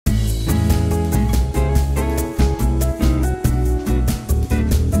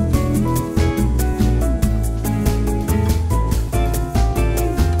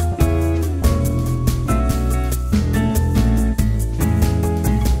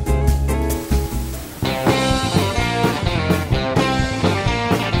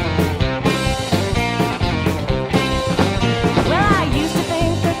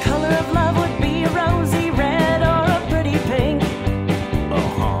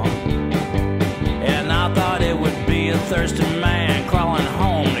thirsty man crawling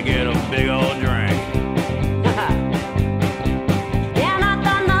home to get a big old drink. Yeah, and I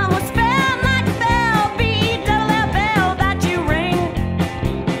thought love was fair like a bell, B-double-L bell that you ring.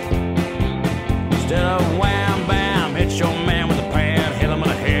 Instead of wham bam, hit your man with a pad, hit him in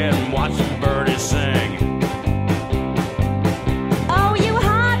the head and watch the birdies sing. Oh, you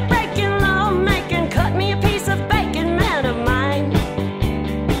heartbreaking, love-making, cut me a piece of bacon, man of mine.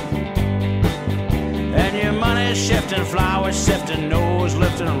 And your money shifting, flowers sifting, nose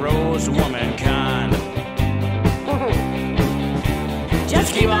lifting, rose of womankind.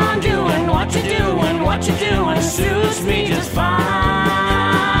 Just keep on doing what you're doing, what you're doing suits me just fine.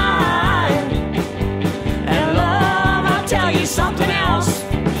 And love, I'll tell you something else,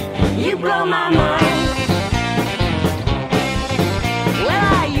 you blow my mind.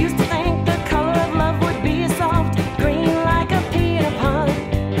 Well, I used to think the color of love would be soft green like a pea in a pond.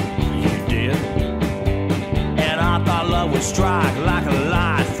 You did. And I thought love would strike like a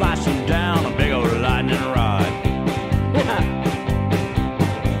light flashing down a big old lightning rod.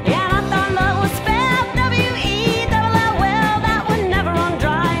 Yeah, and I thought love was spelled W-E-double-L, well, that would never run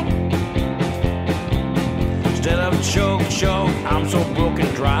dry. Instead of choke, choke, I'm so broken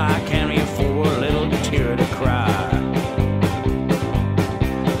dry, I can't even afford a little tear to cry.